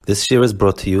This year is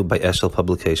brought to you by Eshel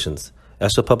Publications.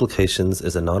 Eshel Publications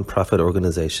is a non-profit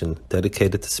organization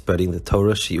dedicated to spreading the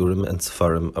Torah, Shiurim, and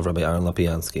Sefarim of Rabbi Aaron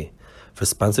Lapiansky. For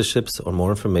sponsorships or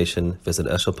more information, visit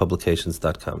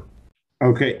eshelpublications.com.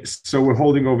 Okay, so we're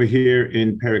holding over here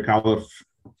in Perek Aleph,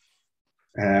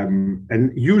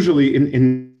 and usually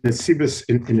in Nesivos,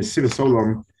 in Nesivos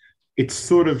Olam, it's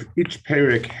sort of each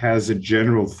Perek has a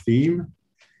general theme,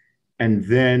 and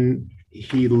then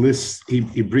he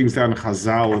brings down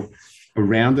Chazal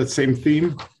around that same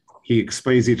theme. He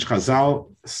explains each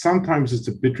Chazal. Sometimes it's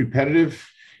a bit repetitive,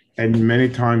 and many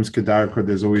times Kedarka,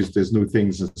 there's new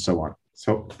things and so on.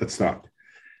 So let's start.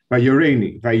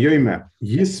 Vayoreni, Vayoyma,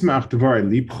 Yismach Dvar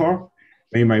Libcha,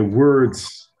 may my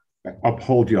words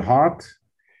uphold your heart.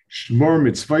 Shmor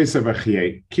mitzvaysa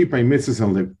v'chiyei, keep my mitzvahs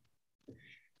and live.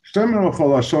 So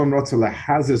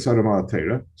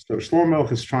Shlomo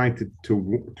Melech is trying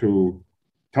to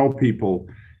tell people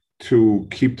to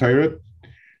keep Torah.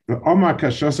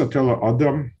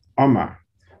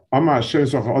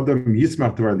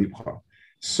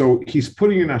 So he's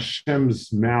putting in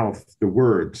Hashem's mouth the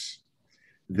words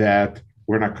that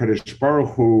when HaKadosh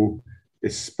Baruch Hu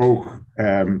spoke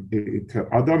to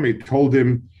Adam, he told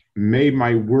him, may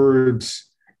my words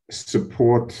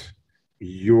support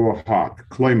your heart.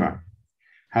 Kloima.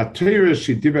 HaTorah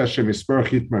shediv Hashem yisparach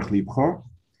yitmach libcha,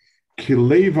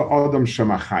 kileva adam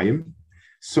shamachayim.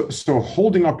 So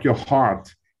holding up your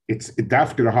heart, it's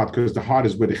dafka the heart, because the heart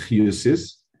is where the chiyus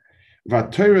is.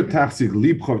 VaTorah tachzik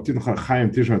libcha v'tidcha chayim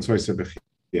tishma tzvaysa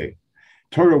b'chiyei.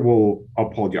 Torah will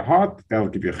uphold your heart, that will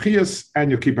give you chiyus,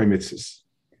 and you'll keep my mitzvahs.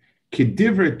 Ki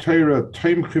divrei Torah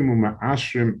toimchim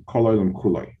u'ma'ashrim kol olam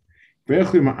kuloi.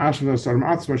 Ve'echli ma'ashrim v'sarim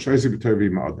atzma shoyzik b'torah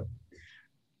v'ima'adam.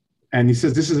 And he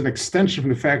says this is an extension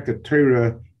from the fact that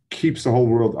Torah keeps the whole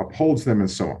world, upholds them,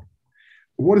 and so on.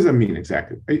 What does that mean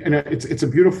exactly? And it's a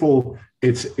beautiful,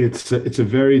 it's a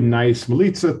very nice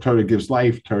melitza. Torah gives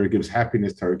life, Torah gives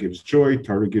happiness, Torah gives joy,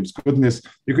 Torah gives goodness.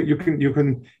 You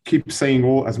can keep saying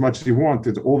all as much as you want.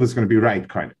 It's all that's going to be right,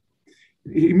 kind of.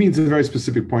 He means a very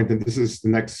specific point, and this is the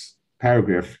next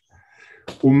paragraph.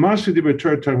 What does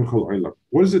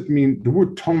it mean? The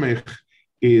word tomech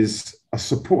is a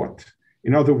support.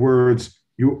 In other words,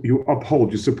 you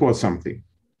uphold, you support something.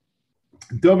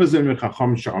 It says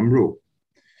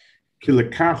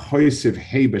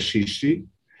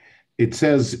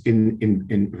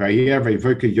in Vayer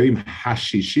Vayvoke Yom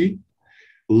Hashishi,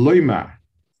 Loima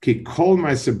ki kol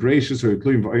ma'asebrachos or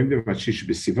itluim v'oimdim hashishi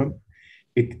b'sivan.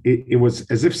 It was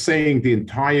as if saying the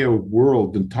entire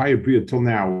world, the entire bria till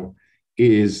now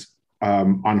is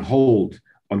on hold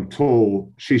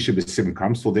until Shisha b'sivan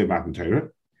comes, till they're back in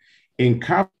Torah. In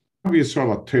Kav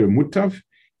Yisrael Torah mutav,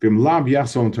 v'mlav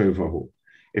yasol Torah vahu.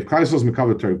 If Klal Yisrael is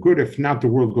mekabel Torah, good. If not, the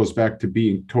world goes back to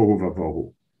being tohu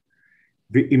vavohu.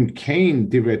 V'im kain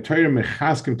divrei Torah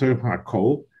mechaskim Torah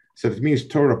hakol. So it means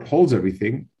Torah upholds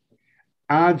everything.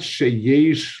 Ad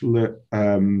sheyesh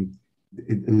le'olam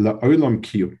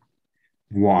kiyum.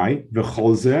 Why?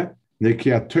 V'chol zeh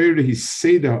nekiat Torah hi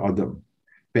seder adam.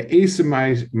 Ve'esem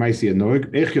ma'isi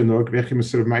yanog, ech yanog, ve'ech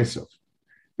yimesur ma'isov.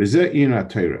 V'zeh ina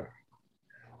Torah.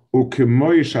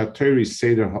 Ukemoy HaTorah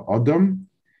seder ha'adam,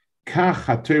 kach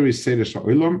HaTorah seder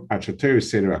sha'olam, at HaTorah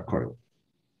seder ha'koil.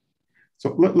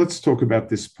 So let's talk about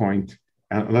this point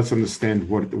and let's understand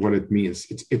what it means.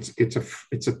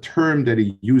 It's a term that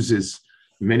he uses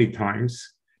many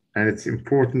times, and it's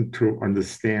important to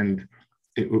understand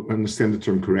the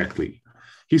term correctly.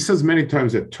 He says many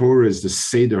times that Torah is the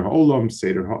seder ha'olam,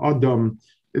 seder ha'adam.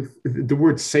 The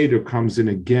word seder comes in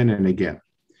again and again.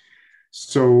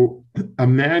 So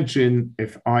imagine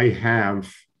if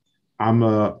I'm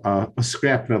a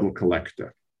scrap metal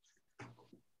collector.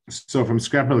 So if I'm a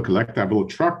scrap metal collector, I have a little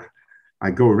truck,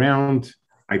 I go around,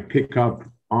 I pick up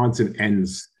odds and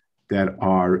ends that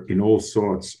are in all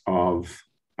sorts of,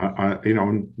 in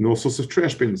all sorts of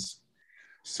trash bins.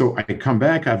 So I come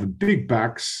back, I have a big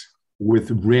box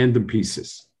with random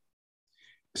pieces.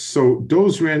 So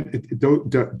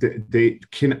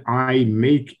can I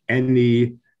make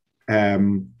any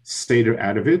seder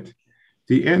out of it?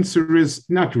 The answer is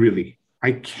not really.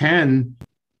 I can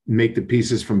make the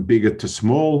pieces from bigger to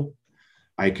small.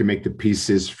 I can make the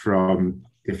pieces from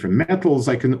different metals.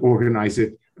 I can organize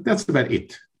it, but that's about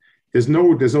it. There's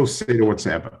no seder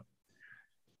whatsoever.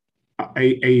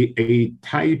 A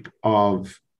type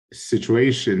of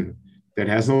situation that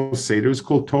has no seder is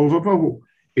called tohu vavohu.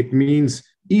 It means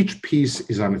each piece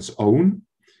is on its own.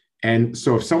 And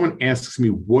so if someone asks me,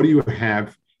 what do you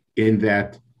have in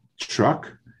that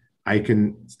truck? I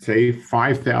can say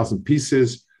 5,000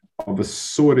 pieces of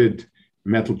assorted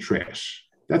metal trash.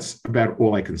 That's about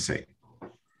all I can say.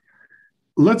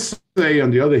 Let's say,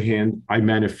 on the other hand, I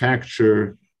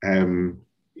manufacture,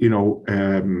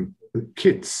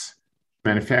 kits,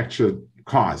 manufacture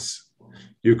cars.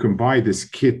 You can buy this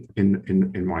kit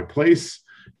in my place.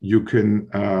 You can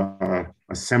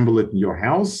assemble it in your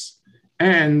house,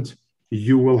 and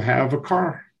you will have a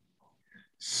car.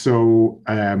 So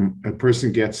a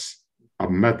person gets a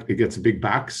big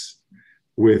box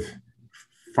with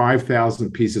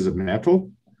 5,000 pieces of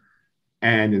metal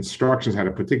and instructions how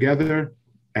to put together,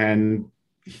 and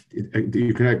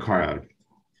you can have a car out of it.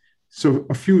 So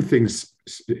a few things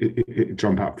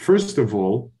jump out. First of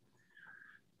all,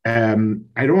 I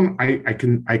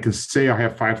can say I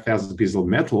have 5,000 pieces of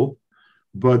metal,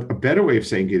 but a better way of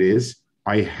saying it is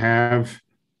I have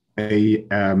a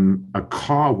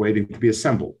car waiting to be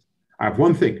assembled. I have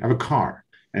one thing, I have a car,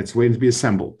 and it's waiting to be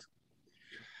assembled.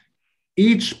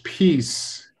 Each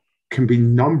piece can be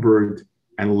numbered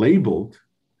and labeled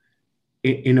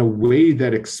in a way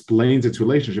that explains its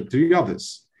relationship to the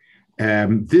others.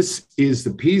 This is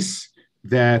the piece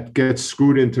that gets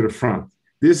screwed into the front.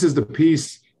 This is the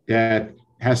piece that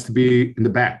has to be in the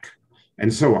back,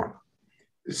 and so on.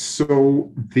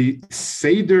 So the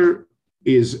Seder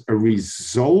is a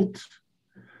result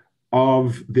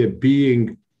of there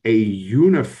being a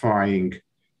unifying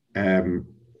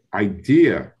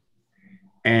idea,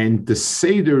 and the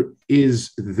Seder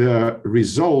is the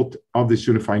result of this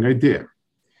unifying idea.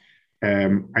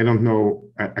 I don't know.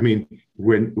 I mean,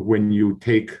 when you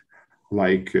take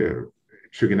like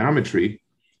trigonometry,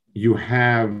 you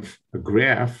have a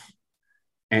graph,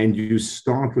 and you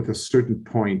start with a certain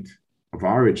point of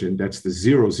origin. That's the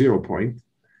 0 point,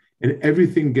 and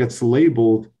everything gets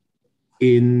labeled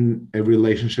in a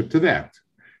relationship to that.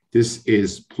 This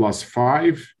is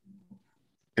 +5,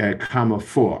 comma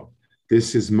 4.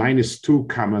 This is -2,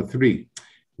 comma 3.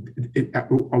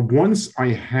 Once I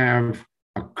have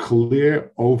a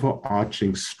clear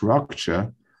overarching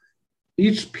structure,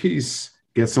 each piece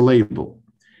gets a label.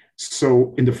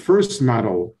 So in the first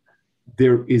model,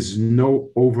 there is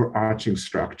no overarching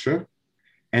structure,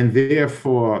 and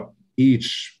therefore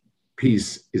each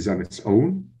piece is on its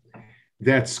own.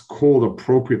 That's called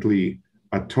appropriately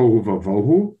a tohu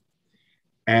vavohu,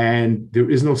 and there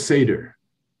is no seder.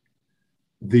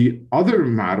 The other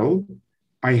model,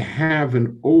 I have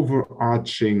an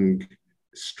overarching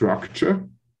structure.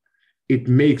 It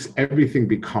makes everything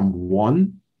become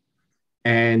one,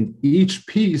 and each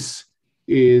piece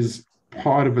is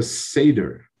part of a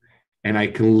seder, and I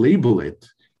can label it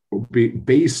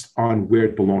based on where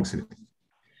it belongs in it.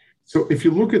 So if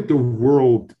you look at the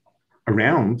world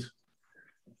around,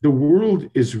 the world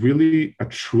is really a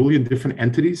trillion different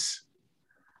entities,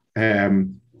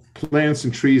 plants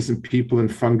and trees and people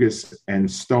and fungus and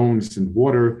stones and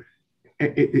water,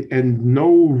 and no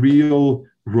real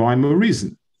rhyme or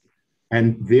reason. And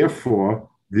therefore,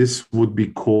 this would be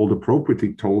called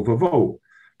appropriately tohu vavohu.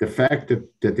 The fact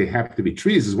that they have to be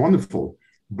trees is wonderful,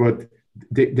 but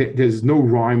there's no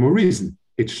rhyme or reason.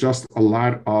 It's just a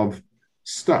lot of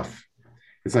stuff.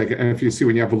 It's like if you see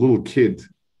when you have a little kid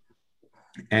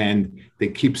and they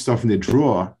keep stuff in the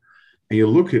drawer, and you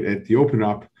look at it, you open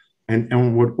up,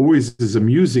 and what always is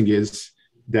amusing is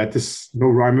that there's no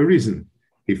rhyme or reason.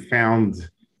 He found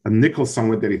a nickel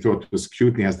somewhere that he thought was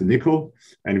cute, and he has the nickel,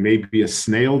 and maybe a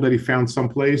snail that he found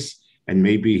someplace, and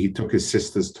maybe he took his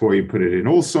sister's toy and put it in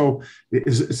also.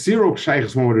 There's zero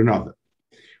shaykhs one with another.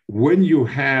 When you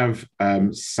have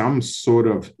some sort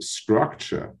of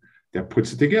structure that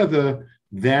puts it together,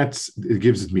 it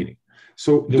gives it meaning.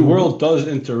 So the world does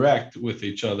interact with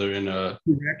each other in a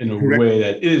way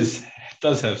that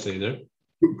does have seder.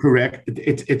 Correct.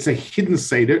 It's a hidden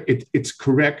seder. It's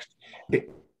correct.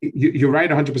 You're right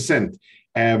 100%.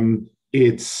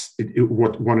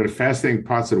 What one of the fascinating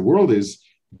parts of the world is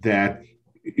that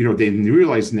they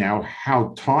realize now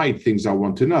how tied things are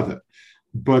one to another.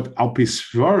 But al pi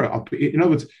svara, in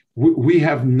other words, we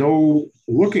have no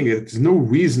looking at it. There's no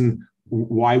reason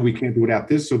why we can't do without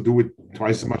this, or do it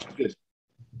twice as much as this.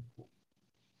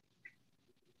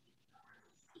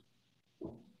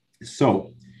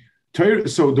 So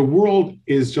the world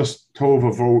is just tohu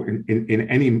vavohu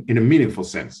in a meaningful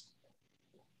sense.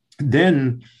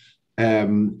 Then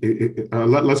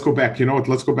let's go back.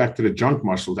 Let's go back to the junk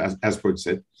marshal, as Bert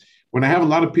said. When I have a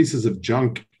lot of pieces of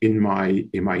junk in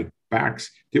my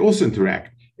box, they also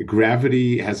interact. The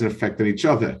gravity has an effect on each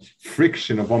other.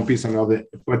 Friction of one piece on another,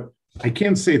 but I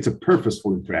can't say it's a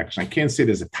purposeful interaction. I can't say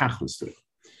there's a tachlis to it.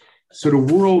 So the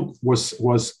world was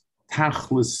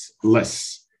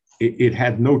tachlis-less. It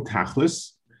had no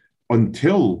tachlis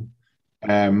until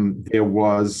there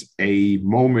was a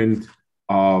moment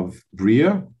of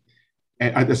bria,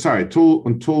 sorry,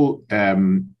 until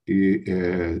Vav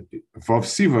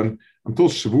Sivan, until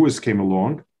Shavuos came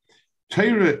along.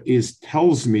 Torah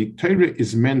tells me Torah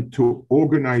is meant to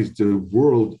organize the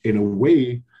world in a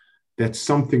way that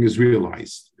something is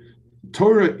realized.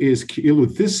 Torah is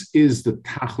ki'ilu, this is the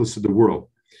tachlis of the world.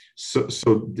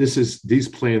 So these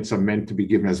plants are meant to be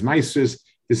given as maasros.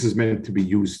 This is meant to be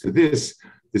used to this.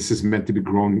 This is meant to be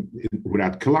grown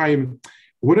without kalayim.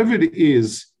 Whatever it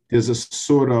is, there's a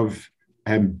sort of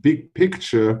big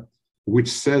picture which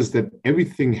says that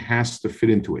everything has to fit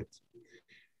into it.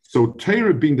 So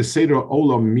Torah being the Seder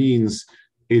Olam means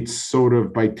it's sort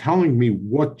of by telling me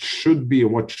what should be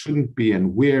and what shouldn't be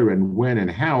and where and when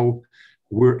and how,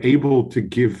 we're able to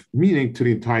give meaning to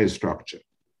the entire structure.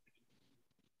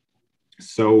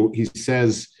 So he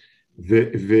says, so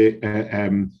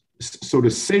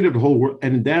to say that the whole world,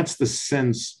 and that's the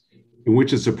sense in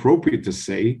which it's appropriate to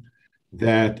say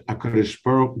that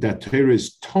that Torah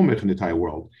is tomech in the entire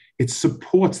world. It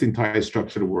supports the entire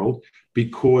structure of the world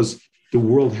because the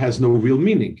world has no real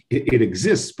meaning. It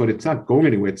exists, but it's not going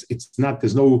anywhere. It's not.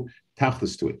 There's no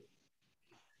tachlis to it.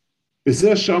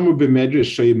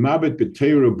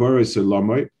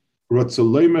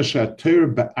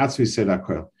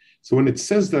 So when it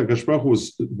says that Hakadosh Baruch Hu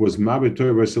was mabed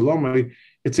Torah v'Selamai,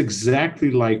 it's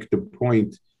exactly like the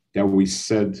point that we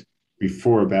said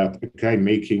before about a guy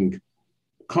making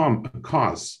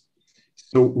cars.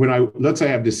 So let's say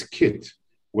I have this kit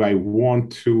where I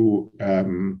want to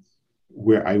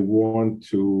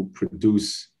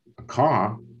produce a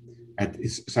car.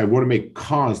 So I want to make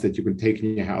cars that you can take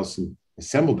in your house and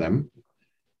assemble them.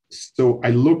 So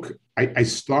I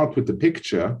start with the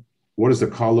picture. What does the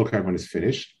car look like when it's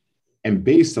finished? And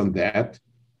based on that,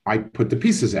 I put the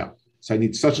pieces out. So I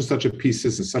need such and such a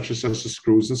pieces and such a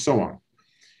screws and so on.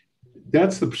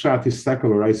 That's the Pshat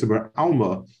Yistakel Raisa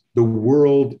Alma. The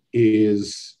world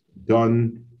is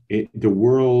done. The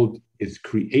world is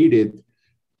created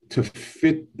to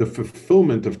fit the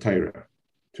fulfillment of Torah,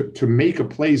 to make a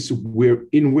place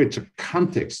in which a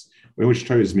context in which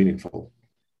Torah is meaningful.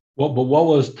 Well, but what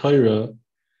was Torah?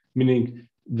 Meaning,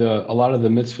 a lot of the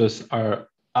mitzvahs are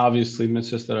obviously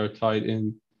mitzvahs that are tied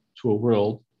in to a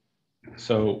world.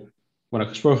 So when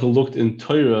HaKadosh Baruch Hu looked in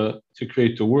Torah to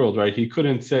create the world, right? He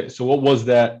couldn't say. So what was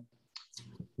that?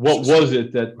 What was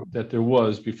it that there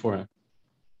was before him?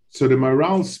 So the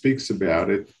Maral speaks about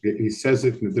it. He says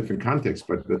it in a different context,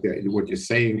 but what you're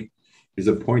saying is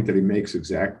a point that he makes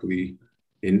exactly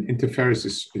in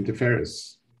Tiferes,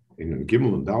 in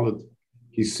Gimel and Dalet.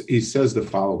 He says the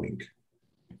following.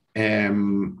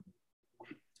 It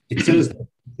says,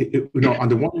 on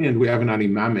the one hand, we have an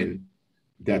animamin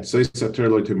that says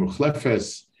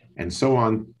and so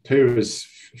on. Torah is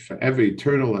forever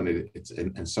eternal,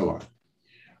 and so on.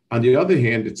 On the other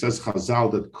hand, it says Chazal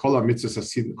that kol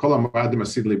ha'moradim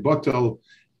asid libotel,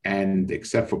 and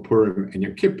except for Purim and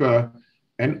Yom Kippur,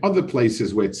 and other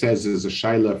places where it says there's a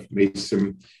shaila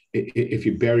mason, if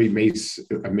you bury a mace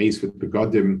with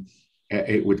begodim,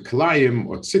 with kalayim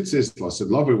or tzitzis, lasad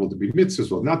lover, will there be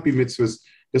mitzvahs, will not be mitzvahs?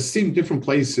 There seem different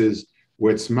places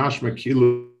where it's mashma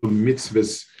kilu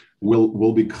mitzvahs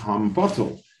will become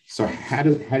bottle. So how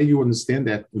do you understand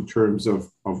that in terms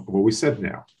of what we said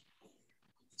now?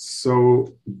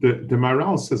 So the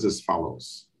Maral says as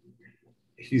follows.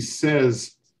 He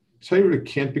says, Torah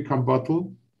can't become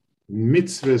bottle,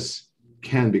 mitzvahs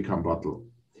can become bottle.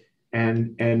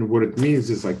 And what it means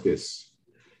is like this.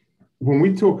 When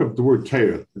we talk of the word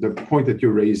Torah, the point that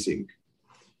you're raising,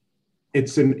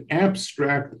 it's an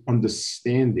abstract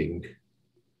understanding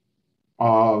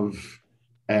of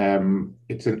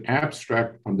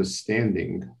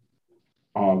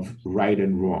right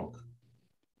and wrong.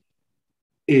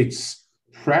 Its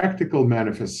practical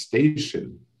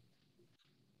manifestation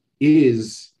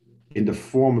is in the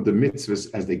form of the mitzvahs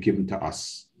as they're given to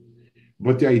us.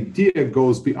 But the idea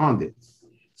goes beyond it.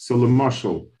 So,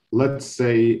 Lamashal, let's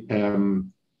say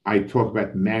I talk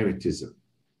about magnetism.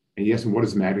 And you ask me, what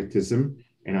is magnetism?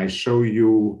 And I show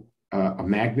you a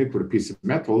magnet with a piece of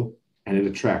metal, and it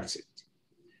attracts it.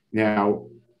 Now,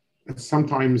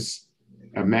 sometimes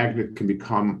a magnet can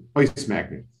become ice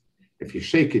magnet. If you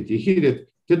shake it, you heat it.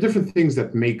 There are different things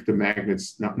that make the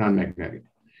magnets non-magnetic.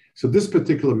 So this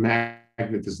particular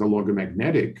magnet is no longer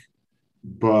magnetic,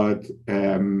 but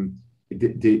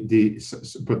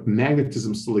but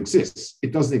magnetism still exists.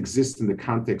 It doesn't exist in the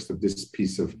context of this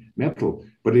piece of metal,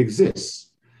 but it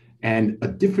exists. And a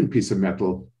different piece of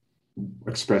metal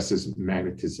expresses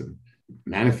magnetism,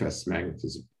 manifests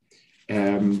magnetism.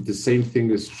 The same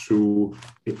thing is true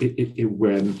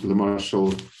when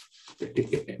Lamashal,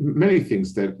 many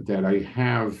things that I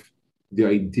have the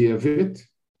idea of it,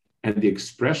 and the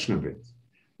expression of it.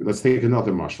 Let's take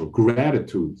another marshal.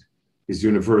 Gratitude is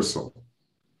universal.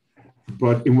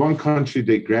 But in one country,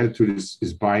 the gratitude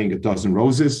is buying a dozen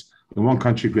roses. In one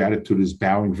country, gratitude is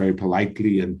bowing very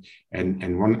politely, and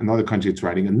another country, it's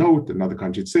writing a note. Another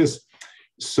country, it's this.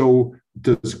 So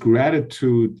does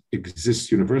gratitude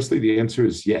exist universally? The answer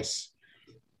is yes.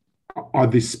 Are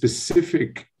the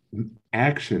specific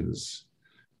actions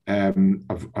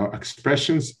of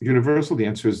expressions universal? The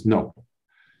answer is no.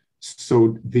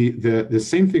 So the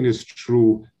same thing is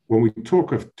true when we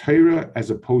talk of Torah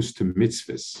as opposed to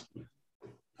mitzvahs.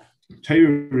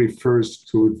 Torah refers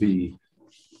to the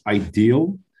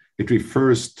ideal. It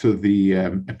refers to the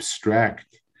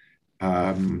abstract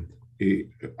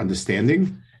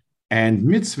understanding, and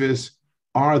mitzvahs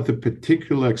are the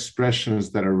particular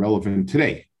expressions that are relevant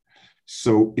today.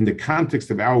 So in the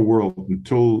context of our world,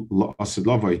 until La'asad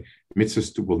Lavai,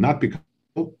 mitzvahs will not be,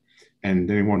 and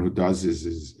anyone who does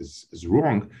is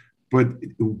wrong. But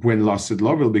when La'asad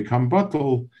Lavai will become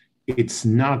batal, it's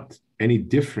not any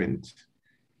different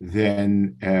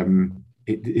than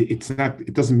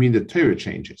it doesn't mean that Torah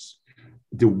changes.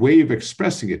 The way of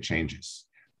expressing it changes.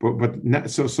 But not,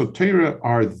 so Torah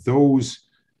are those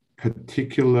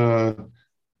particular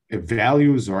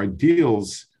values or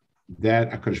ideals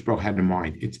that HaKadosh Baruch had in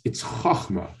mind. It's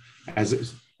chachma,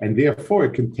 and therefore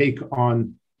it can take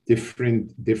on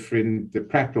different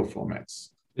practical formats.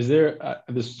 Is there,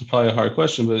 this is probably a hard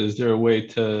question, but is there a way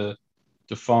to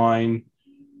define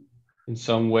in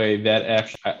some way that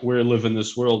actually we live in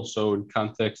this world? So in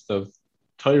context of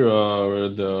Torah, or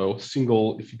the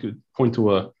single, if you could point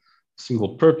to a single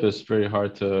purpose, very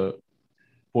hard to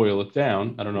boil it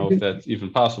down. I don't know if that's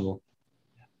even possible.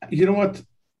 You know what?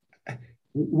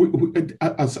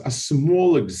 A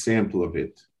small example of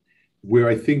it, where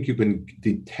I think you can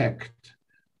detect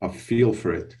a feel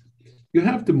for it. You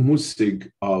have the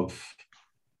musig of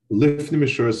lifnei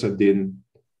mishoras hadin,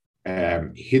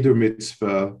 hidur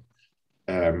mitzvah,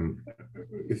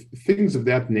 things of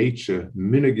that nature,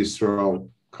 minhag Yisrael,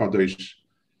 kadosh,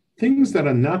 things that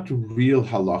are not real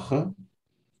halacha,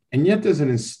 and yet there's an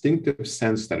instinctive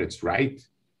sense that it's right,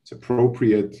 it's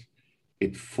appropriate,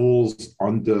 it falls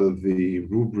under the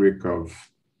rubric of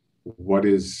what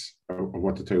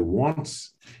the Torah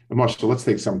wants. Marshall, let's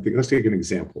take an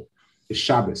example. It's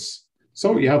Shabbos.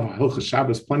 So you have Hilchos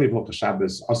Shabbos, plenty of Hilchos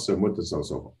Shabbos, Asur, Mutter,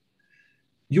 so.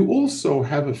 You also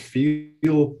have a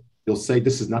feel, you'll say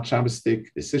this is not Shabbosdik,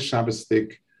 this is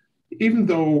Shabbosdik, even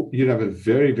though you'd have a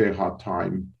very, very hard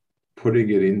time putting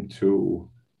it into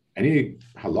any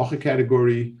halacha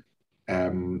category.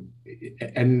 And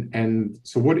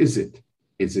so what is it?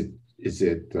 Is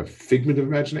it a figment of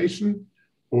imagination,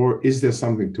 or is there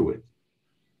something to it?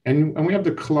 And we have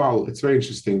the klal. It's very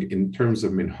interesting in terms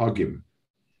of minhagim.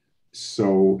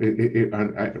 So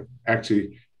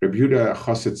actually, Rabbi Yehuda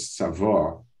Chassid's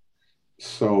Tzavah.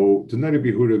 So the Rabbi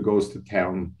Yehuda goes to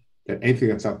town that anything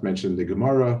that's not mentioned in the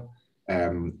Gemara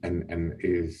and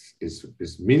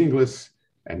is meaningless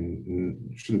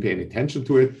and shouldn't pay any attention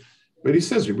to it. But he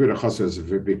says Rabbi Yehuda Chassid is a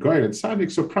very big guy and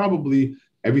tzaddik, so probably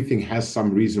everything has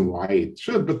some reason why it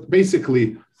should. But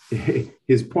basically,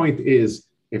 his point is,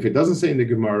 if it doesn't say in the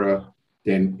Gemara,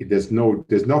 then there's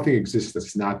nothing exists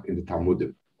that's not in the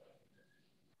Talmudim.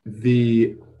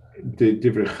 The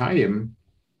Divrei Chaim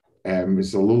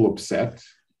is a little upset,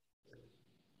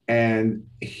 and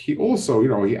he also,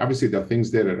 he obviously there are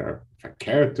things there that are for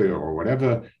character or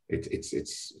whatever.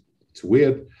 It's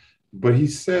weird, but he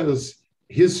says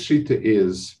his shita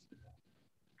is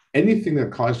anything that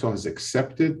Klal Yisrael has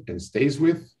accepted and stays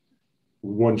with,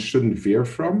 one shouldn't veer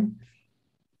from.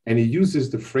 And he uses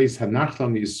the phrase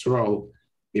Hanachlan Yisrael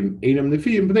im Einam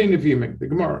Neviim b'nei Neviim, the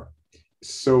Gemara.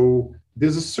 So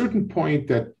there's a certain point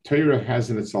that Torah has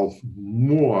in itself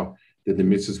more than the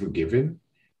mitzvahs were given.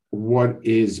 What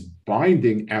is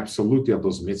binding absolutely are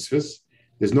those mitzvahs.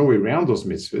 There's no way around those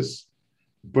mitzvahs,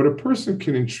 but a person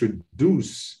can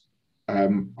introduce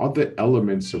other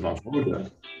elements of avodah,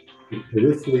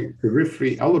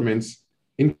 periphery elements,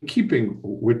 in keeping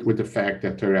with the fact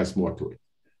that Torah has more to it.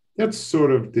 That's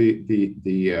sort of the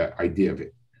idea of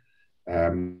it.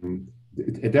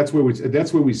 That's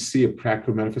where we see a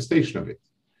practical manifestation of it.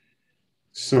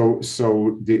 So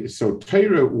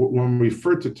Torah, when we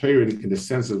refer to Torah in the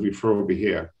sense that we refer over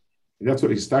here, and that's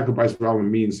what Histakol Bais B'Rahman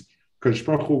means. Kadosh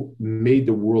Baruch Hu made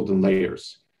the world in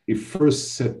layers. He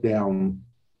first set down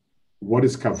what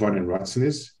is kavan and ratzon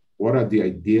is, what are the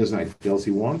ideas and ideals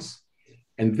he wants,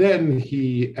 and then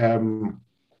he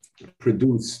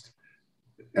produced,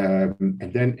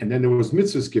 and then there was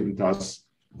mitzvahs given to us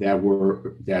that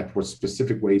were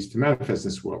specific ways to manifest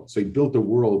this world. So he built a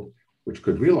world which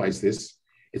could realize this,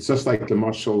 It's just like the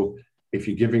marshal, if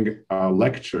you're giving a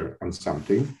lecture on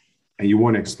something and you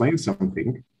want to explain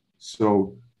something,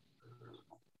 so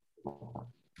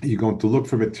you're going to look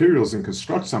for materials and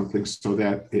construct something so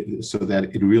that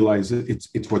it realizes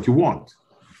it's what you want.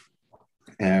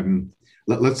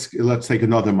 Let's take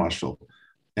another marshal.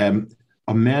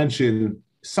 Imagine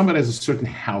somebody has a certain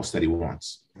house that he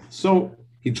wants. So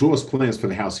he draws plans for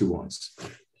the house he wants.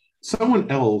 Someone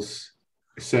else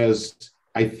says,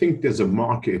 I think there's a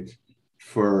market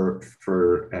for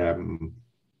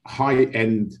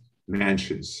high-end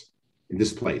mansions in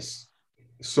this place.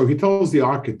 So he tells the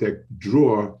architect,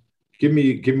 give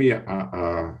me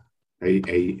a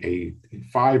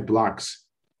 5 blocks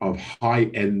of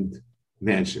high-end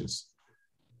mansions.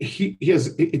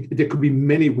 There could be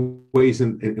many ways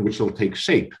in which it'll take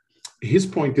shape. His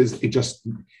point is,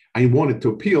 I wanted to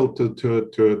appeal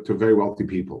to very wealthy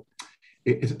people.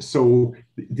 So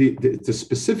the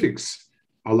specifics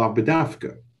are la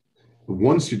bedafka.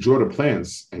 Once you draw the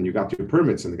plans and you got your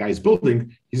permits and the guy's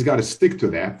building, he's got to stick to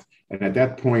that. And at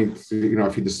that point,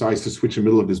 if he decides to switch in the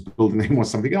middle of his building and he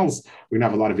wants something else, we're going to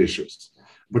have a lot of issues.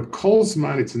 But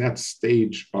Kolzman, it's in that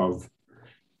stage of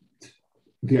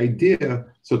the idea.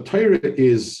 So Torah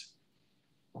is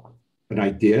an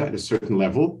idea at a certain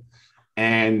level.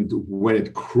 And when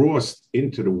it crossed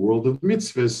into the world of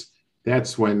mitzvahs,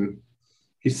 that's when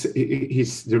the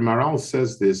Maral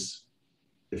says this,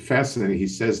 fascinating. He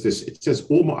says this, it says,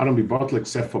 Ulma Adam Bibatl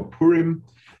except for Purim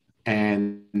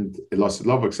and Lasad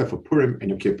Lava except for Purim and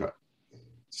Yom Kippur.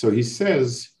 So he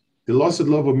says, the Lasad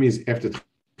Lava means after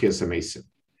Tchias HaMesim.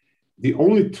 The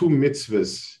only two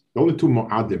mitzvahs, the only two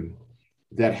Mo'adim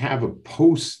that have a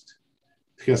post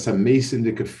Tchias HaMesim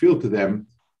that could feel to them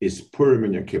is Purim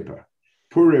and Yom Kippur.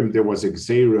 Purim, there was a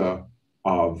Gzeira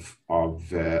of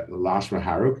Lashma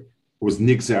Haruk, it was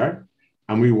Nigzar,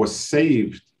 and we were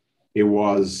saved. It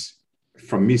was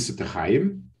from Misa to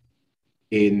Chaim.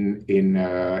 In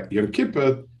Yom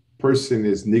Kippur, person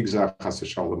is Nigzar, Chas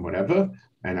Shalom, whatever,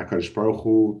 and HaKadosh Baruch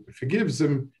Hu forgives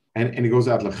him, and he goes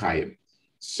out l'Chaim.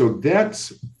 So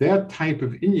that type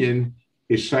of inyan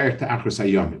is shaykh to Achros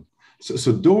Hayomim.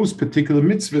 So those particular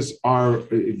mitzvahs are,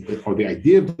 or the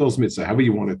idea of those mitzvahs, however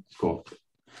you want to call it.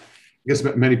 I guess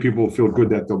many people feel good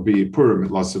that there'll be Purim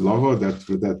at Lasad Lava,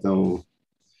 that they'll.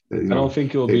 I don't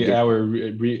think it will be I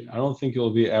don't think it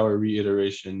will be our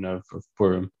reiteration of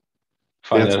Purim. I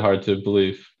find that hard to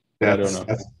believe. I don't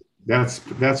know.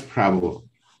 That's probable.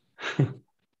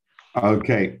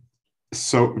 Okay.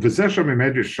 So v'zesha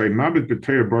memedrash shaymabit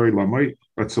b'Torah bori lamay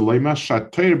v'tzoleima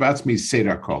shat-Torah b'atzmi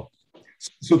seder kol.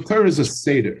 So Torah is a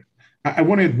seder. I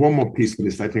want to add one more piece to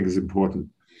this I think is important.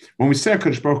 When we say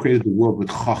HaKadosh Baruch Hu created the world with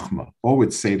chachma, or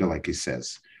with seder, like he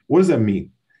says, what does that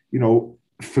mean?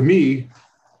 For me,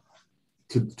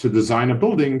 to design a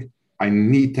building, I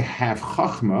need to have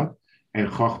chachma, and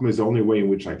chachma is the only way in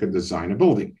which I could design a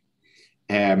building.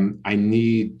 I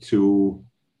need to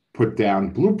put down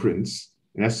blueprints,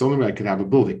 and that's the only way I could have a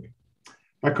building.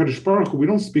 By HaKadosh Baruch Hu, we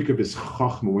don't speak of his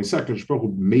chachma. When we say HaKadosh Baruch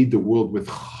Hu made the world with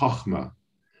chachma,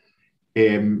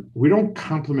 we don't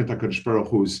compliment HaKadosh Baruch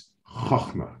Hu's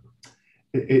chachma.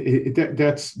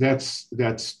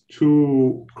 That's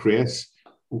too crass.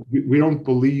 We don't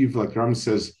believe, like Ram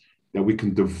says, that we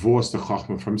can divorce the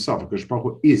chachma from himself. HaKadosh Baruch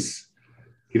Hu is.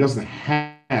 He doesn't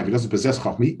possess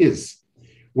chachma. He is.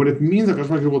 What it means that HaKadosh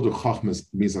Baruch Hu will do chachma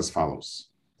means as follows.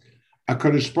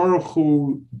 HaKadosh Baruch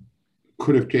Hu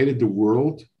could have created the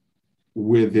world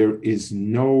where there is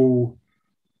no,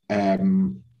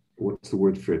 what's the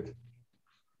word for it?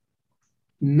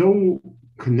 No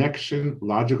connection,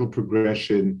 logical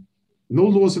progression, no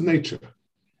laws of nature.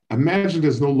 Imagine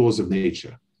there's no laws of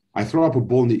nature. I throw up a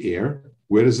ball in the air.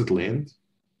 Where does it land?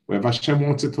 Wherever Hashem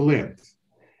wants it to land.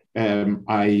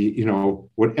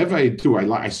 Whatever I do,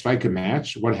 I strike a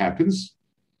match. What happens?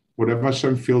 Whatever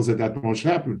Hashem feels that moment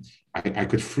should happen. I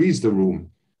could freeze the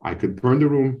room. I could burn the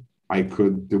room. I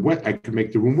could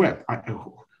make the room wet.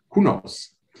 Who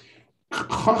knows?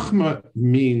 Chachma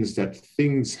means that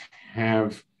things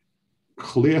have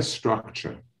clear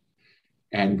structure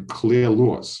and clear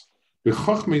laws. The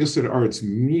Chachma Yisod Arts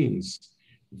means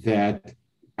that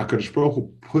HaKadosh Baruch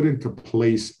Hu put into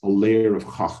place a layer of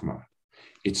Chachma.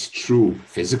 It's true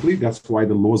physically. That's why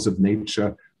the laws of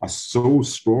nature are so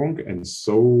strong and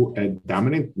so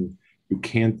dominant. And you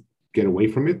can't get away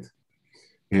from it.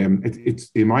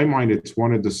 It's in my mind, it's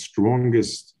one of the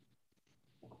strongest.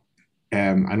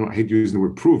 I hate using the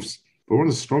word proofs, but one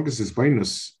of the strongest is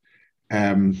bonus.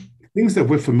 Things that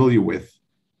we're familiar with.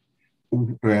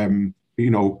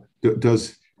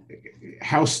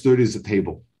 How sturdy is the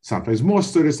table? Sometimes more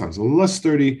sturdy, sometimes less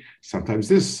sturdy, sometimes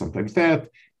this, sometimes that.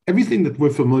 everything that we're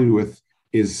familiar with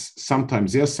is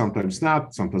sometimes yes, sometimes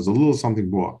not, sometimes a little, something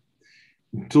more.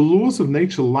 The laws of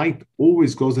nature, light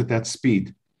always goes at that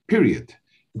speed, period.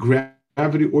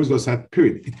 Gravity always goes at that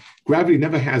period. Gravity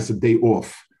never has a day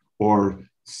off, or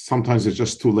sometimes it's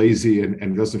just too lazy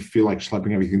and doesn't feel like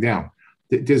schlepping everything down.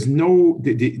 There's no,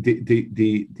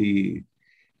 the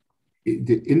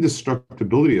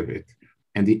indestructibility of it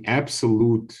and the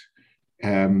absolute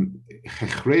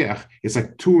it's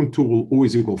like 2 and 2 will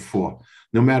always equal 4.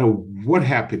 No matter what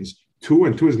happens, 2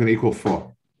 and 2 is going to equal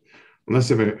 4. Unless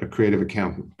you have a creative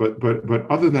accountant, but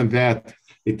other than that,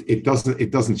 it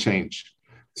doesn't change.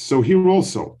 So here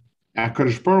also,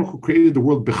 HaKadosh Baruch Hu created the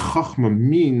world b'chachma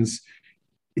means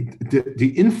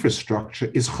the infrastructure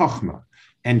is chachma,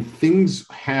 and things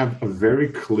have a very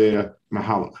clear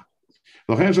mahalach.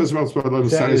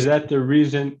 Is that the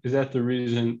reason? Is that the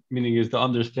reason? Meaning, is the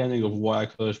understanding of why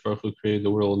HaKadosh Baruch Hu created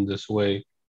the world in this way?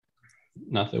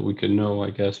 Not that we could know,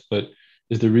 I guess, but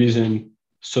is the reason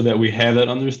so that we have that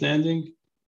understanding?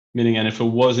 Meaning, and if it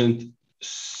wasn't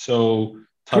so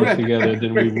tied together,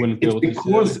 then we wouldn't be able to see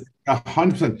it.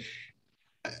 100%.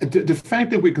 The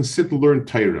fact that we can sit and learn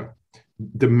Torah,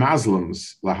 the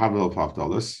Muslims,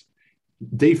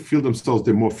 they feel themselves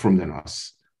they're more from than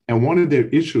us. And one of their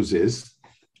issues is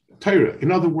Torah.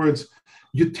 In other words,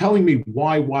 you're telling me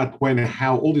why, what, when, and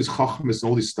how, all these chachmas and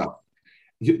all this stuff.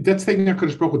 That's taking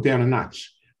HaKadosh Baruch Hu down a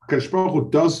notch. HaKadosh Baruch Hu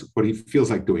does what he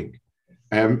feels like doing.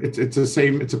 It's the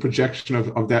same. It's a projection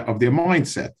of their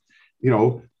mindset.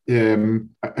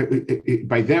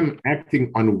 By them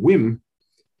acting on whim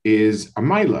is a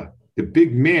maila. The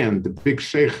big man, the big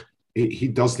sheikh, he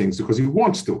does things because he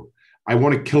wants to. I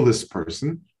want to kill this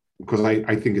person because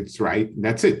I think it's right. And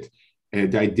that's it.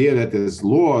 And the idea that there's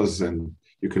laws and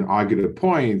you can argue the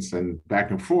points and back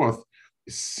and forth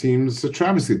seems a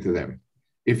travesty to them.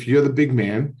 If you're the big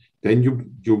man, then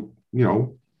you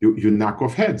knock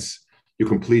off heads. You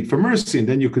can plead for mercy, and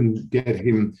then you can get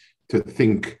him to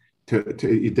think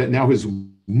that now his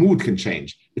mood can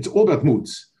change. It's all about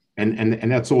moods,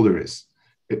 and that's all there is.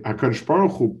 HaKadosh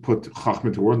Baruch Hu put Chachma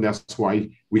into the world, and that's why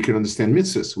we can understand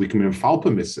mitzvahs. We can falpa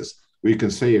mitzvahs. We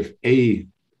can say if A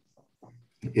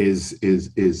is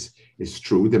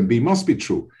true, then B must be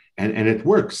true, and it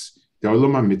works. The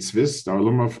Olam mitzvahs, the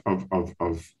Olam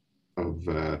of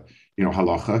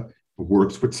halacha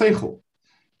works with seichel.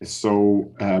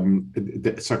 So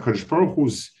HaKadosh Baruch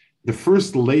Hu's the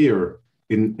first layer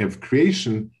of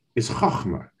creation is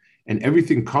Chachma, and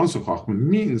everything comes from Chachma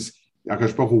means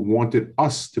HaKadosh Baruch Hu wanted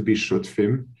us to be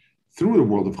shutfim through the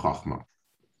world of Chachma.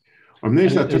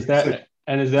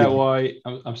 Is that why?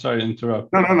 I'm sorry to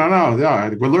interrupt. No. Yeah,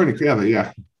 we're learning together.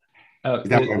 Yeah.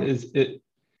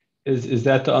 Is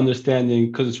that the understanding?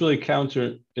 Because it's really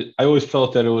counter. I always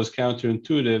felt that it was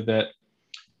counterintuitive that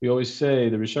we always say,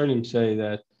 the Rishonim say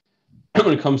that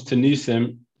when it comes to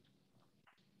Nisim,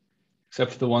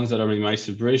 except for the ones that are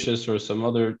Ma'aser Bereshis or some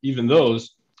other, even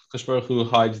those, HaKadosh Baruch Hu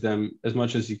hides them as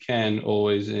much as he can,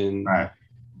 always in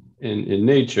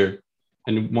nature.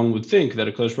 And one would think that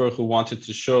HaKadosh Baruch Hu wanted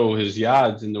to show his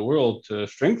yads in the world to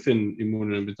strengthen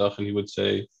Imun and B'tachon. He would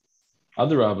say,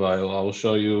 Adarabba, I will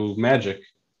show you magic.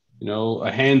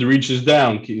 A hand reaches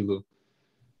down, Kilu.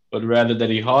 But rather that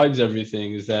he hides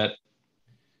everything is that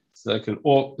it's like an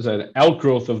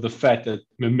outgrowth of the fact that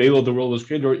Memelo the world was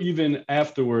created, or even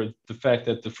afterward, the fact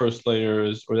that the first layer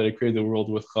is, or that he created the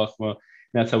world with Chachma,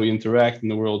 and that's how we interact in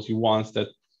the world. He wants that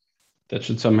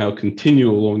should somehow continue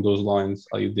along those lines.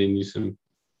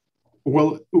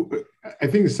 Well, I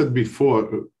think I said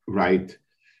before, right?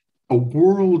 A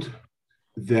world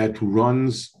that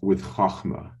runs with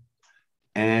Chachma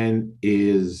and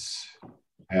is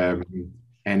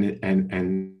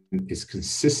is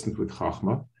consistent with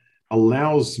Chachma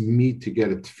allows me to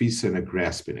get a tfisa and a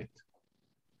grasp in it.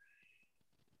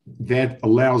 That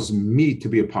allows me to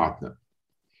be a partner.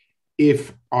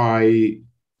 If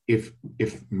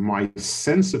my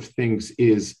sense of things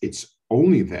is it's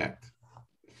only that,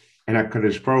 and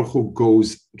HaKadosh Baruch Hu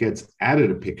gets out of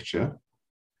the picture,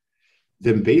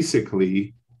 then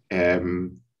basically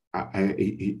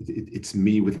it's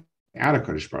me without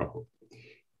HaKadosh Baruch Hu.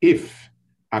 If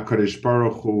HaKadosh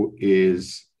Baruch Hu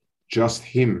is just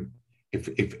him, if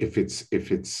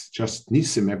it's just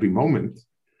Nisim every moment,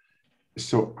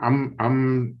 so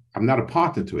I'm not a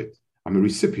partner to it. I'm a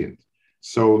recipient.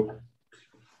 So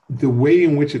the way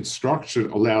in which it's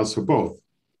structured allows for both.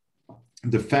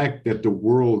 The fact that the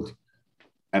world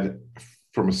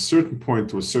from a certain point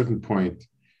to a certain point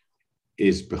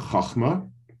is bechachma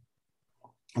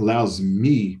allows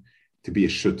me to be a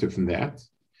shutif in that.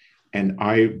 And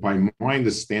by my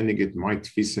understanding it, my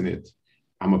tfis in it,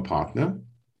 I'm a partner.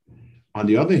 On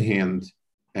the other hand,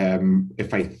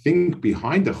 if I think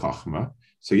behind the Chachma,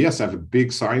 so yes, I have a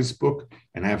big science book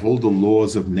and I have all the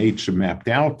laws of nature mapped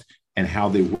out and how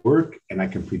they work, and I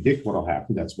can predict what will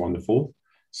happen. That's wonderful.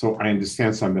 So I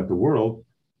understand something about the world,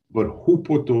 but who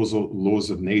put those laws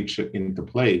of nature into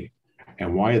play,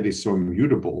 and why are they so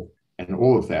immutable, and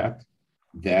all of that?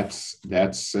 That's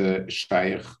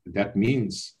shaykh. That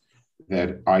means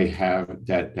that I have a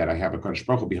Kadosh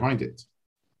Baruch Hu behind it.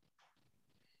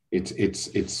 It's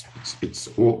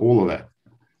all of that.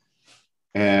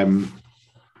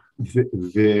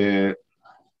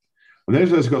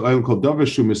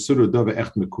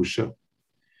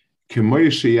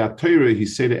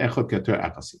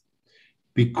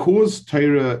 Because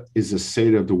Torah is a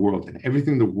seder of the world, and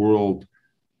everything in the world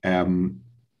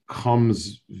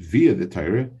comes via the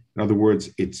Torah. In other words,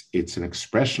 it's an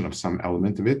expression of some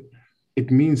element of it.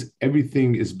 It means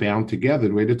everything is bound together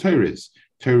the way the Torah is.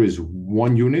 Torah is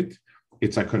one unit.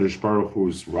 It's HaKadosh Baruch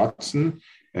Hu's Ratzon,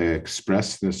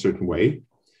 expressed in a certain way.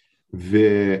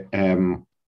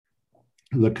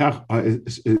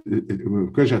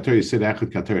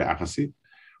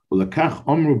 Lekach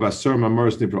omru basar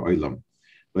mamoros nivra olam.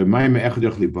 V'mayim echad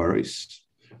yoch libaris.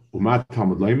 Umat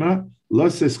Talmud loima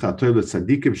loses chatoy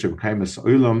letzadikim shemkayim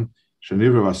olam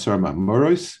shenivra basar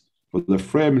mamoros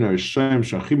v'lefrei min harishonim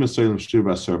shachim olam shir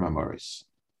basar mamoros.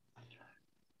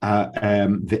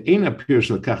 The ein appears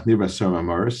lekach nivra basar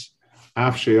mamoros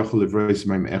af sheyochel libaris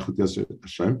mayim echad yoch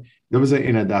Hashem. That was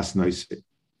an adas noise.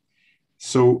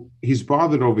 So he's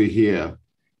bothered over here,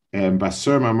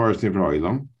 basar mamoros nivra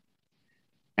olam.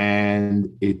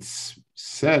 And it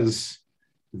says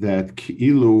that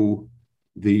Ki'ilu,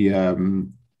 the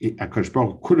HaKadosh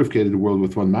Baruch Hu could have created the world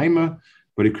with one maima,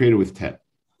 but he created with 10.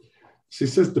 So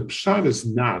he says the pshat is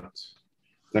not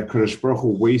that HaKadosh Baruch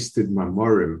Hu wasted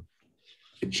mamorim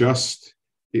just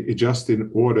in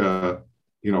order,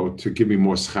 to give me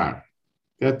more schar.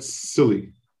 That's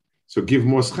silly. So give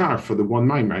more schar for the one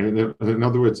maima. In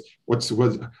other words, what's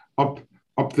up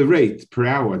the rate per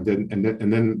hour, and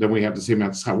then we have the same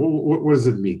amount of schar. What does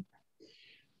it mean?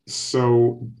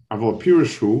 So aval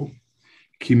pirushu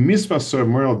ki misvasar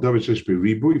moral davichesh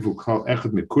beribu ivu kal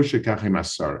echad mekushe kachem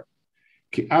asara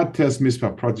ki ates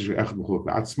misva pratish echad mechulok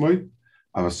la'atzmoi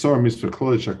avasar misva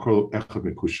kolej akol echad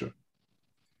mekushe.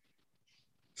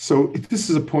 So this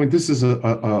is a point. This is a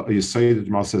yesod that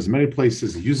Mal says many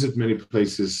places, use it many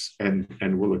places, and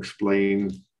we'll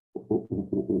explain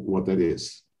what that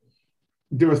is.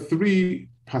 There are three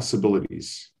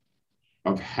possibilities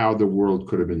of how the world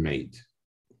could have been made.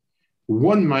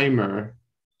 One maimer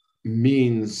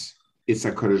means it's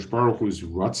HaKadosh Baruch Hu's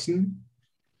Ratzon,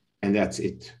 and that's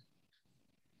it.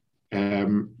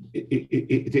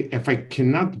 If I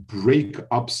cannot break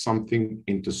up something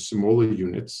into smaller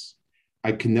units,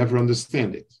 I can never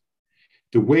understand it.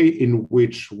 The way in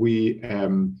which we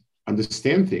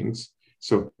understand things,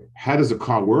 so how does a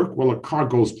car work? Well, a car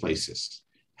goes places.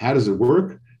 How does it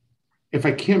work? If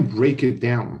I can't break it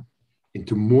down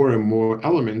into more and more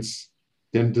elements,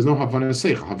 then there's no Havana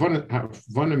Seicha.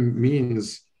 Havana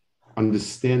means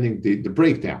understanding the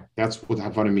breakdown. That's what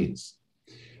Havana means.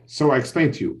 So I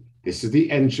explained to you, this is the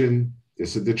engine,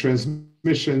 this is the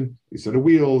transmission, these are the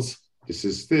wheels, this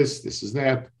is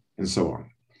that, and so on.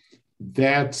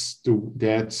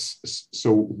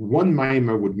 So one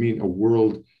maimah would mean a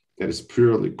world that is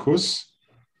purely kus,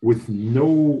 with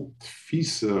no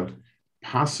tfisa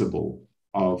possible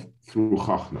of through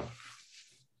chachma.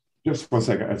 Just 1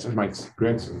 second. It's my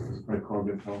grandson. My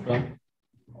carbon phone.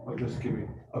 Oh, just give me.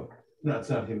 Oh, no, it's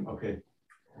not him. Okay.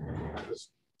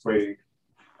 Just waiting.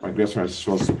 My grandson is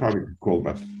supposed to probably call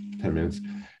about 10 minutes.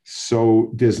 So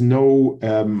there's no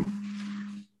havana,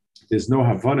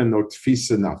 no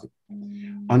tfisa, nothing.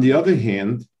 On the other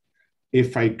hand,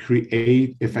 if I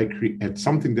create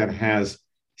something that has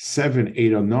 7,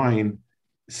 8, or 9,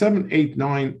 7, 8,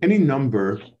 9, any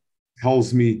number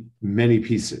tells me many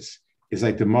pieces. It's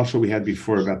like the mashal we had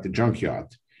before about the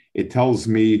junkyard. It tells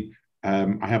me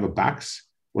I have a box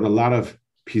with a lot of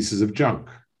pieces of junk,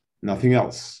 nothing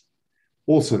else.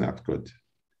 Also not good.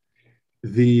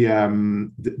 The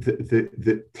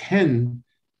 10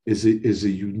 is a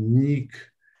unique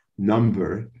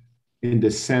number in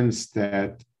the sense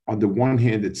that on the one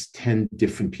hand, it's 10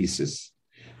 different pieces.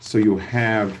 So you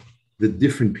have the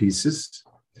different pieces.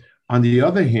 On the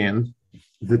other hand,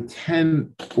 the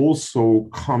 10 also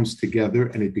comes together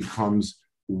and it becomes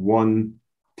one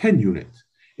 10 unit.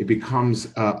 It becomes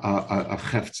a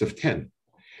hefts of 10.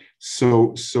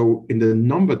 So in the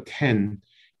number 10,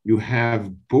 you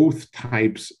have both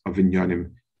types of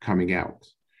inyanim coming out.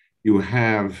 You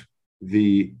have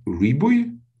the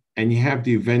ribui and you have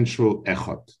the eventual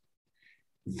echad.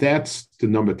 That's the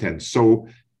number 10. So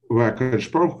where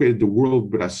HaKadosh Baruch Hu created the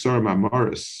world with Asar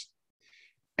Mamaris,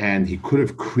 and he could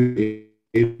have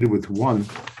created with one,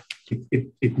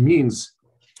 it means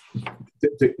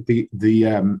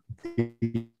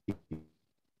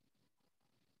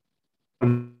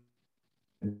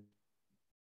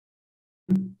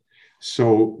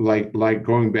so like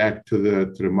going back to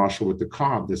the marshal with the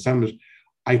car, the sandwich,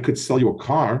 I could sell you a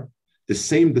car, the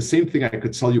same thing I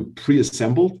could sell you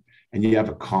pre-assembled, and you have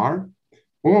a car,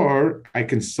 or I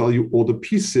can sell you all the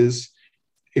pieces.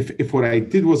 If what I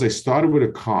did was I started with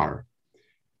a car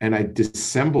and I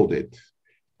disassembled it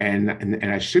and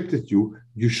I shipped it to you,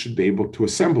 you should be able to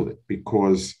assemble it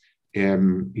because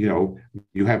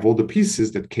you have all the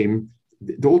pieces that came.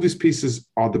 All these pieces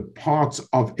are the parts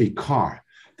of a car.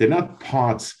 They're not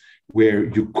parts where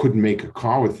you couldn't make a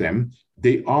car with them.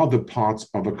 They are the parts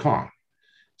of a car.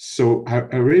 So that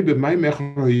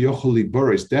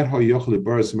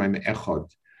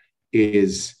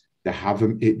is the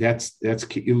havim. That's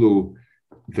ki'ilu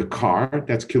the car.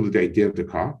 That's ki'ilu the idea of the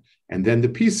car, and then the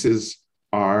pieces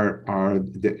are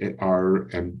the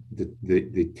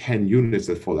 10 units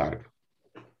that fall out of it.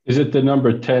 Is it the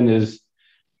number 10 is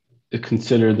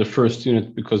considered the first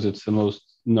unit because it's the most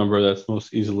number that's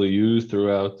most easily used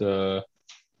throughout,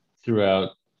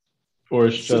 or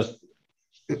it's just?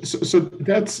 So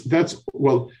that's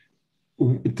well,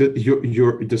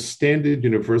 the standard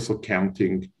universal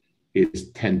counting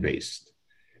is 10 based.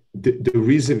 The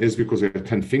reason is because we have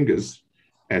 10 fingers.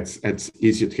 It's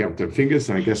easier to count 10 fingers,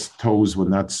 and I guess toes were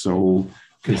not so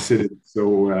considered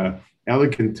so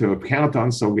elegant to count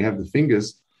on, so we have the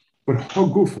fingers. But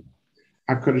Haguf,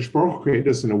 HaKadosh Baruch Hu created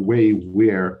us in a way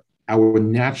where our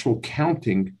natural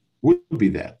counting would be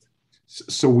that.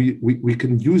 So we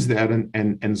can use that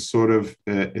and sort of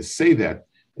say that,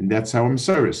 and that's how I'm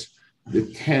service. The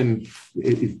 10,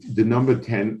 the number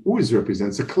 10 always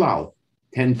represents a cloud.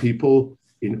 10 people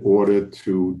in order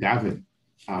to daven.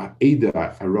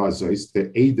 Ada arazos,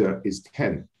 the Ada is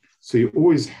 10. So you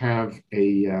always have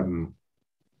a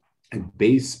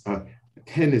base.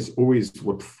 10 is always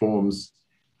what forms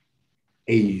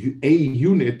a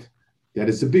unit that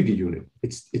is a bigger unit.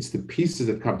 It's the pieces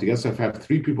that come together. So if I have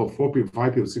 3 people, 4 people,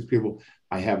 5 people, 6 people,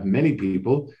 I have many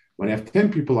people. When I have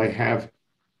 10 people, I have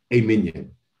a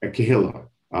minyan, a kehillah,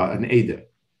 an Ada.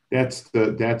 That's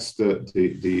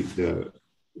the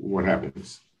what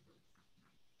happens.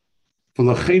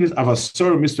 That's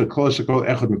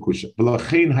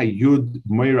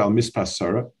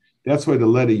why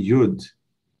the letter Yud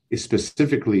is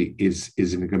specifically is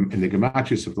in the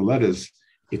gematrius of the letters.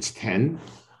 It's 10.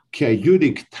 It's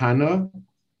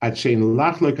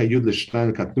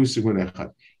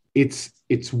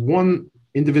one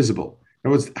indivisible. In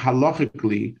other words,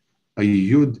 halachically, a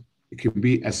Yud can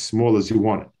be as small as you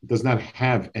want it. It does not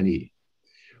have any.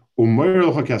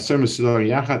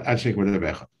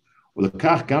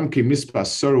 ולקח גם כמספר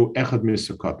עשור הוא אחד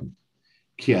מסוכותן,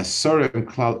 כי עשור הם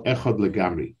כלל אחד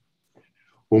לגמרי.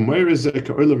 אומר זה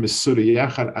כאולם מסורי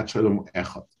יחד עד שלום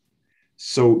אחד.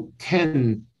 So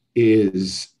 10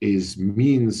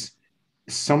 means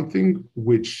something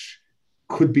which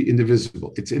could be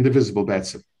indivisible. It's indivisible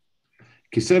בעצם.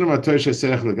 כי סדר מהתואר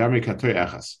שעשרך לגמרי כתואר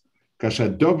אחס. כאשר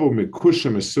דובו מקושר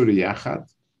מסורי יחד,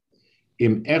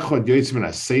 אם אחד יועץ מן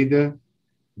הסדר,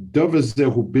 דובר זה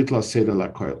הוא ביטל הסדר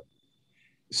לכל.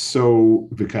 So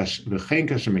the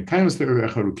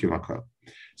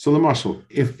marshal,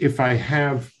 if I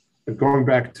have going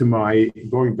back to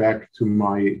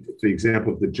the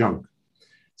example of the junk.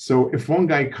 So if one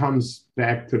guy comes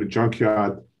back to the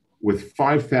junkyard with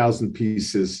 5,000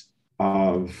 pieces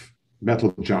of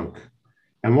metal junk,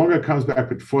 and one guy comes back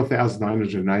with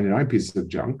 4,999 pieces of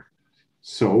junk,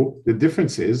 so the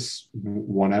difference is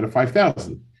 1 out of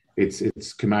 5,000.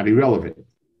 It's commodity relevant.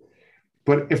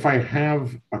 But if I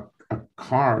have a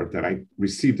car that I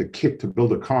received a kit to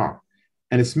build a car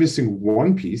and it's missing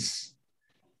one piece,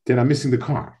 then I'm missing the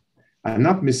car. I'm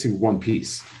not missing one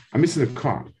piece. I'm missing the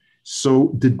car.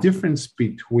 So the difference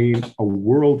between a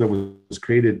world that was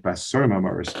created by Sarah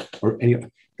Mamaris or any,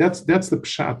 that's the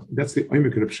pshat, that's the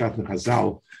oimik of pshat in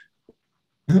Chazal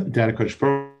that HaKadosh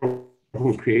Baruch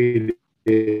Hu created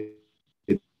the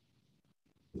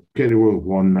world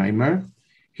one naimer.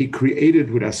 He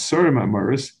created with Asar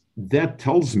Mamaris. That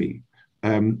tells me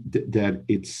that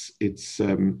it's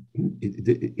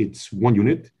one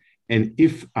unit, and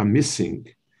if I'm missing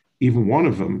even one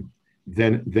of them,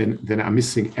 then I'm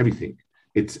missing everything.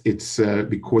 It's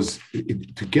because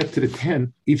to get to the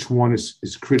 10, each one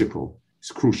is critical,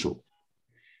 it's crucial.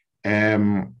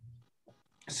 So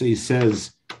he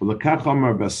says ולקח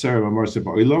אמר בעשר ואמר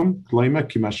שבעולם, כלומר,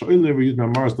 כי מה שאוילם ויוד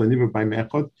מאמר אז לניבר בהם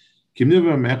אחד, כי ניבר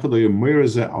בהם אחד לא יאמר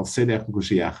זה על סדר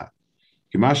קושי אחד.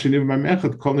 כי מה שניבר בהם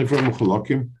אחד, כל נבר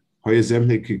מחולקים, היה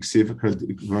זמני ככסיב,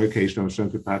 כבר כאישנו שם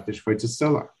כפתש פייצה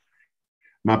סלע.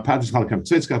 מה פתש חלקם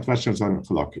צייצקה, תבשם זלם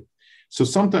מחולקים. So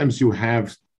sometimes you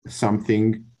have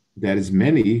something that is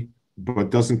many,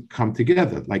 but doesn't come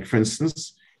together. Like for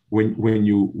instance, when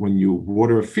you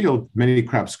water a field, many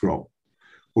crops grow.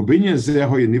 So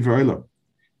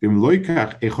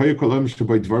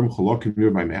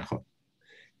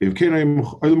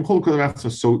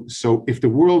if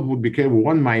the world would become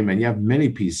one maim and you have many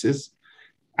pieces,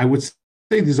 I would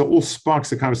say these are all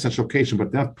sparks of kind of essential occasion,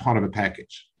 but not part of a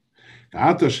package.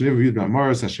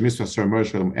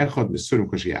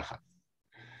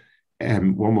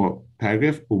 One more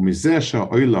paragraph.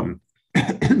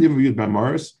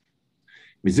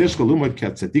 מזה שחלומות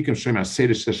כצדיקים שהם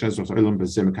הסדר של השם זאת עולם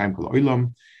בזה מקיים כל העולם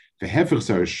והפך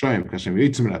זה הרשעים כאשר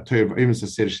יוצאים מן התורה ואימס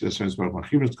הסדר של השם זאת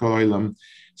מרחיבים את כל העולם.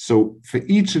 So for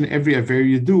each and every affair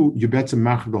you do, you better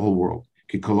mark the whole world.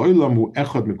 כי כל העולם הוא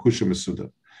אחד מקושר מסודר.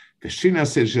 ושינה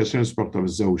הסדר של השם זאת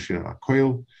וזהו שינה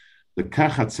הכל.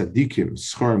 לקחת צדיקים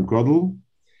שכרם גדול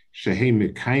שהם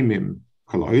מקיימים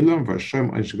כל העולם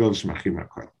והרשעים אין שגדול שמרחיבים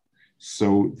הכל.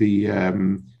 So the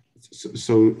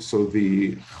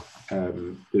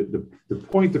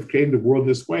point of creating the world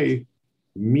this way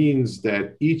means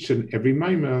that each and every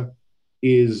maima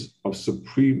is of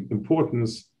supreme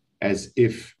importance as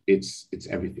if it's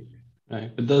everything. Right,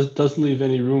 but doesn't leave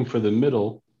any room for the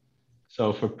middle. So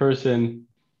if a person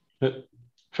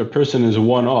is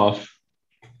one off,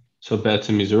 so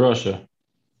Batsam is a Russia.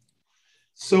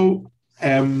 So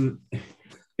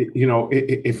if you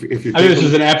I mean, this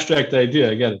is an abstract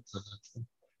idea, I get it.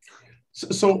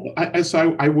 So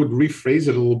I would rephrase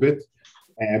it a little bit.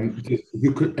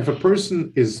 You could, if a person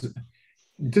is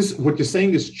this, what you're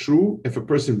saying is true. If a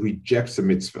person rejects a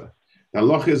mitzvah, the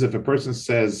halach is if a person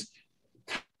says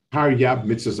Tar Yab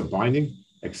mitzvahs are binding,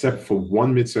 except for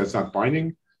one mitzvah that's not binding,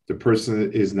 the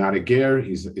person is not a ger,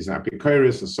 he's not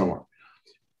pekaris, and so on.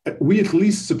 We at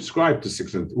least subscribe to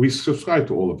 600. We subscribe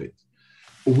to all of it.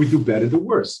 We do better the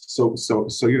worst. So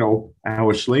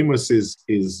our shleimus is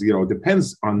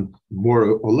depends on more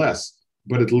or less,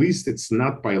 but at least it's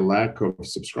not by lack of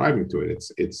subscribing to it.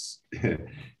 It's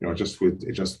just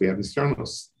we have this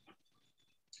journalists.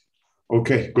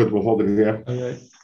 Okay, good. We'll hold it here. Okay.